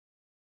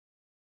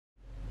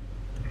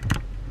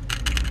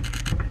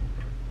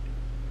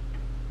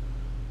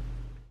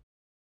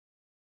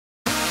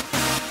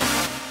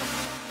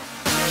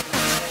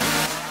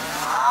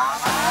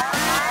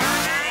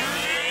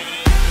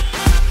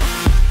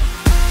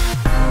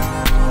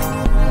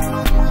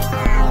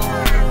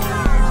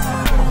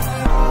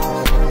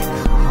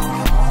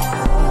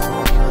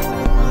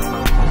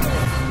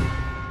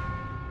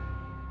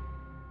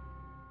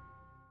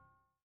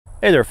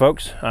Hey there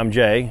folks, I'm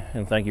Jay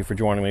and thank you for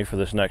joining me for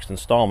this next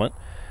installment.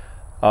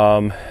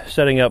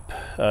 Setting up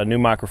a new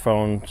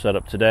microphone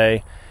setup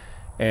today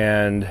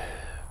and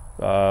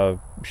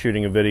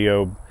shooting a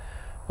video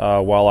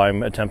while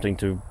I'm attempting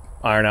to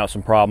iron out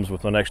some problems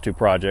with the next two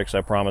projects.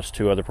 I promised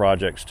two other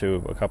projects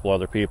to a couple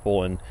other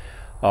people, and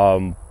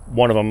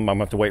one of them I'm going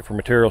to have to wait for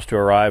materials to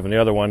arrive, and the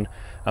other one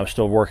I'm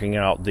still working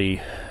out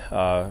the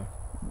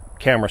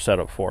camera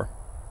setup for.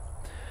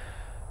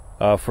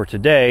 For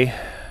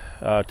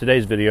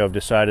today's video, I've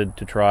decided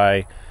to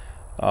try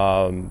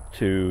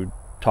to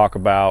talk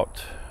about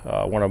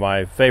one of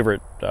my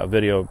favorite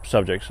video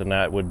subjects, and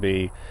that would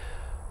be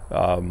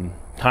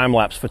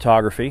time-lapse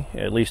photography,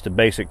 at least a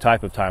basic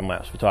type of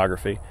time-lapse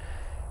photography.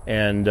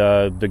 And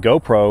the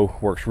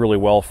GoPro works really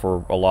well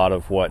for a lot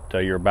of what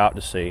you're about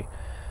to see.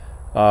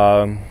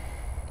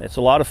 It's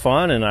a lot of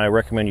fun, and I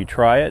recommend you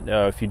try it.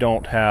 If you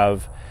don't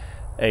have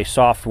a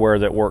software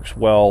that works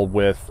well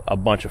with a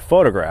bunch of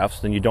photographs,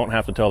 then you don't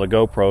have to tell the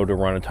GoPro to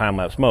run a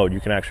time-lapse mode. You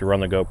can actually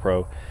run the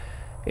GoPro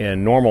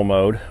in normal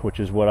mode, which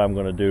is what I'm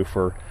going to do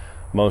for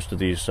most of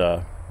these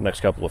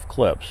next couple of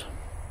clips.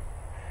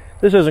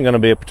 This isn't going to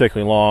be a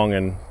particularly long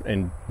and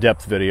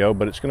in-depth video,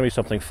 but it's going to be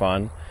something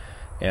fun,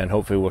 and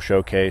hopefully we'll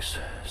showcase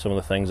some of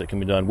the things that can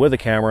be done with the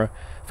camera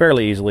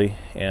fairly easily,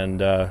 and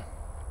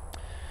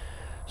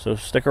so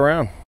stick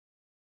around.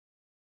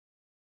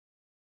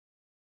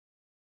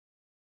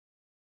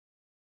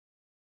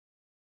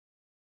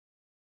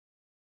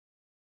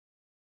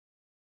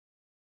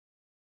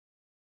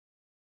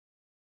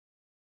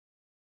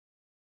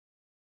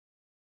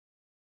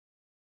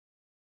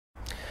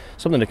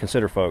 Something to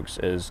consider, folks,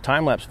 is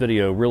time-lapse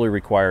video really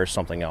requires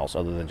something else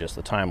other than just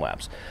the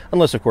time-lapse.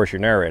 Unless, of course,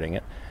 you're narrating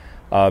it.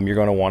 You're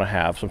going to want to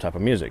have some type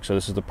of music. So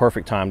this is the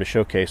perfect time to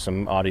showcase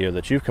some audio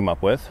that you've come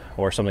up with,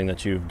 or something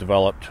that you've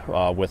developed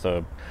with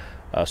a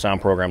sound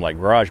program like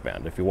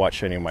GarageBand. If you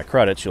watch any of my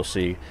credits, you'll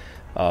see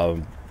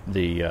some of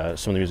the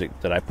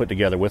music that I put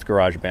together with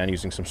GarageBand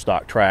using some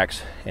stock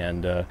tracks,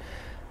 and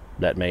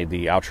that made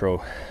the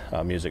outro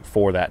music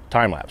for that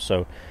time-lapse.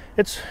 So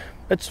it's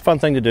a fun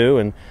thing to do,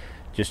 and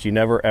just you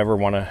never ever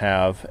want to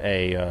have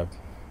a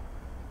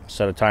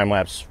set of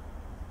time-lapse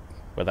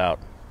without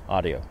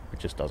audio. It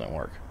just doesn't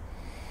work.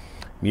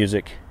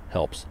 Music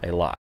helps a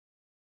lot.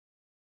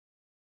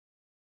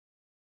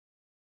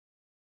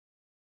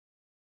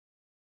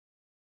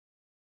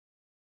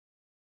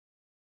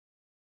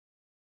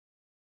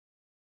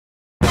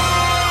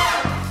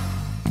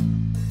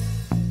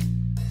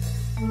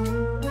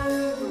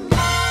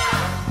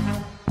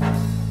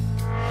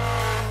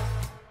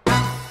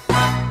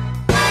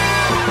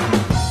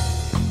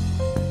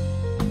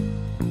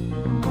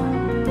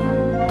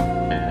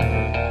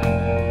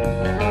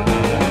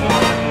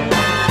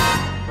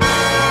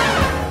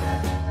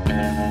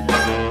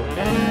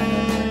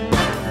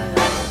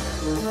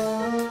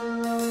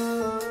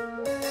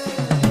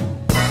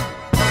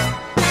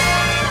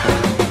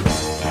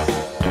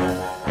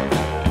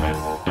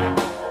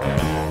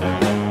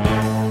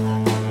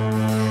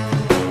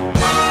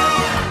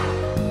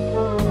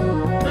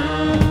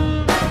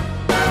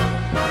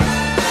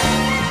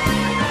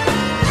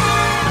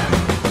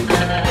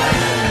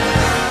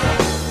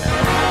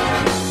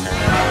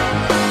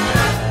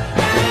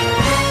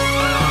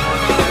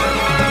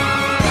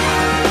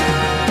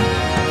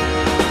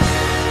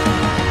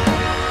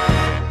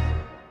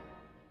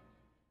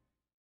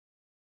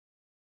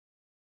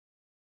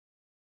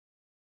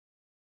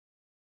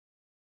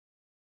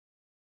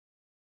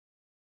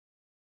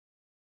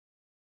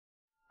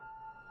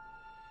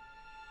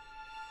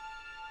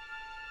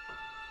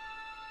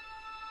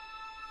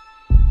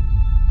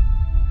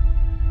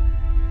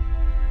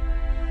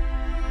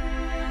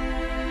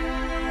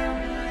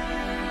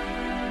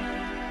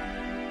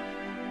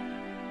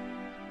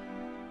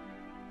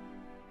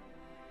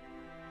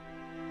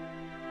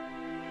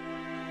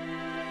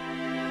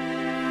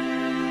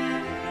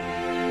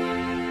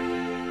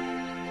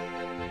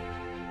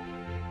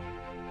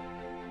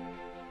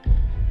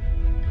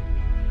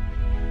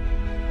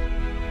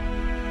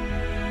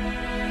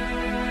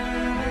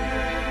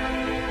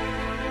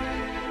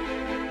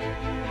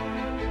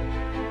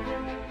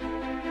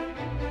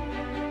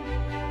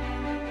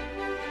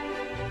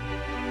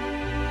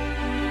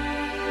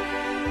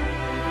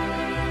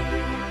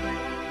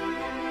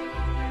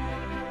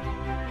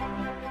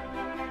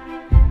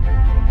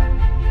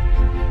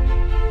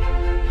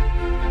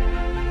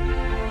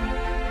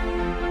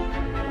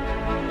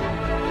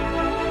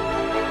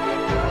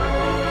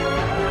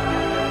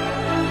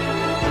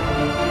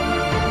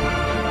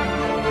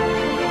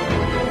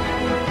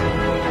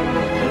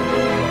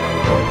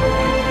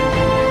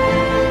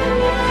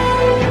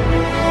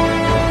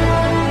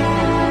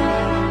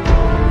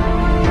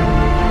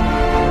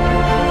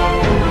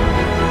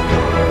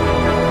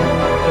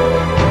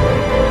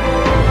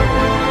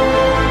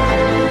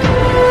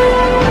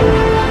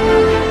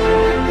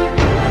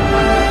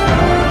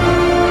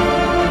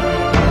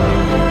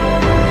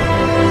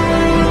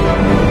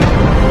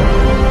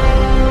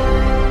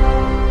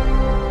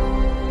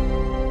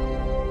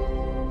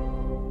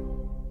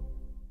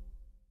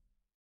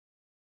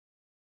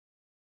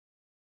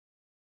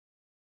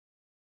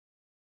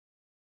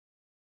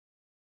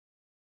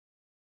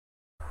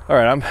 All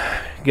right, I'm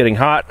getting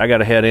hot. I got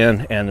to head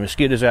in, and the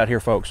mosquitoes out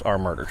here, folks, are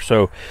murder.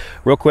 So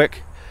real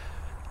quick,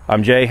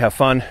 I'm Jay. Have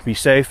fun, be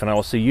safe, and I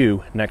will see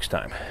you next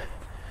time.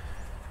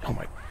 Oh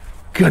my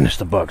goodness,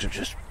 the bugs are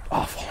just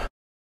awful.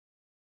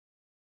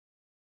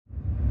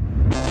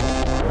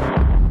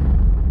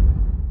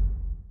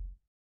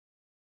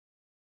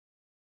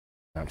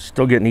 I'm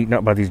still getting eaten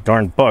up by these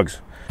darn bugs.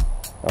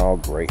 Oh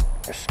great,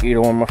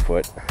 mosquito on my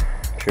foot.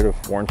 Should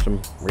have worn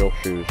some real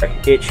shoes.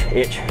 Itch,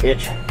 itch,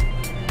 itch.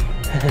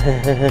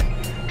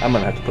 I'm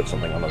gonna have to put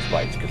something on those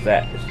bites because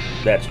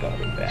that's gonna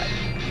be bad.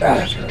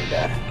 That's gonna be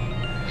bad.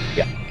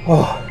 Yeah.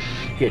 Oh,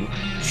 getting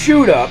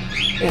chewed up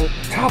in the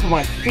top of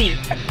my feet.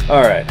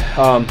 All right.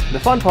 The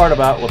fun part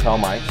about lapel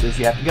mics is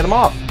you have to get them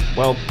off.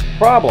 Well,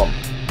 problem: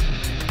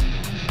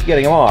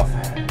 getting them off.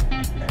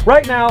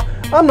 Right now,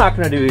 I'm not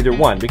going to do either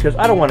one because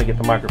I don't want to get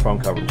the microphone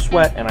covered in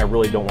sweat, and I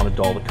really don't want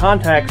to dull the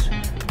contacts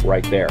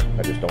right there.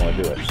 I just don't want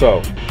to do it.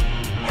 So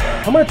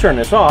I'm going to turn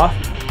this off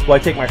while I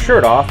take my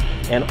shirt off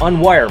and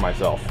unwire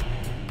myself.